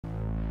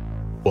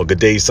Well, good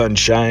day,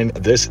 sunshine.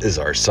 This is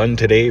our sun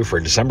today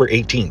for December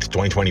 18th,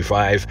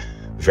 2025.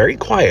 Very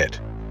quiet.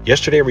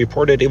 Yesterday I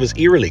reported it was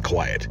eerily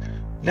quiet.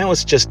 Now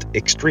it's just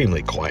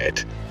extremely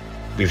quiet.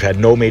 We've had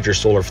no major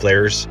solar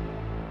flares.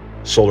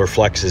 Solar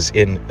flux is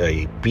in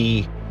a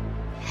B,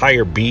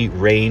 higher B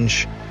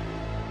range.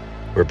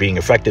 We're being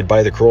affected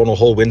by the coronal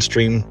hole wind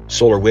stream.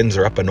 Solar winds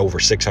are up and over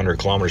 600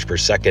 kilometers per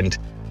second.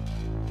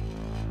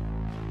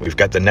 We've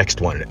got the next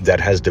one that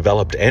has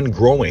developed and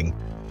growing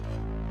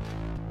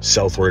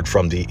southward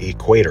from the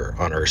equator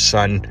on our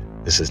sun.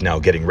 This is now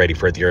getting ready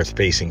for the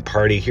Earth-facing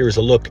party. Here's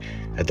a look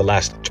at the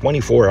last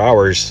 24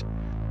 hours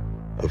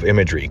of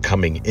imagery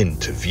coming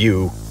into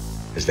view,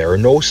 as there are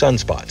no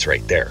sunspots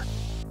right there.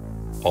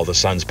 All the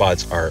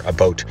sunspots are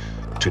about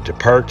to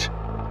depart,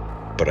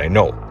 but I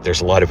know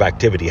there's a lot of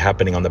activity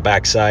happening on the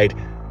backside.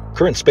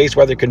 Current space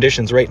weather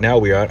conditions right now,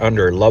 we are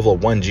under level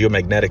 1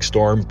 geomagnetic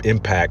storm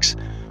impacts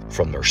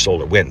from their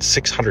solar winds,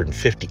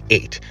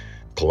 658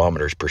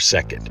 kilometers per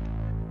second.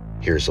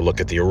 Here's a look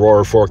at the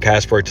aurora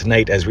forecast for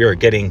tonight, as we are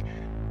getting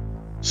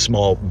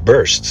small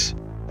bursts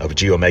of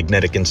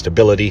geomagnetic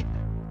instability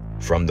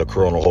from the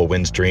coronal hole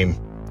wind stream.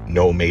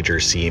 No major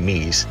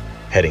CMEs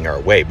heading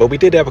our way, but we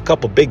did have a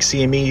couple big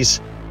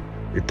CMEs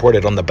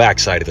reported on the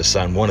backside of the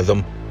sun. One of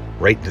them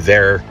right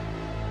there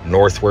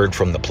northward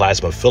from the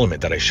plasma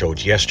filament that I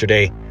showed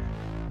yesterday.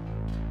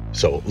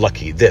 So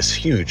lucky this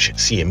huge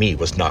CME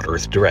was not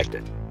Earth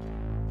directed.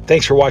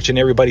 Thanks for watching,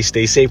 everybody.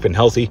 Stay safe and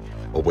healthy,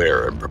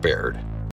 aware and prepared.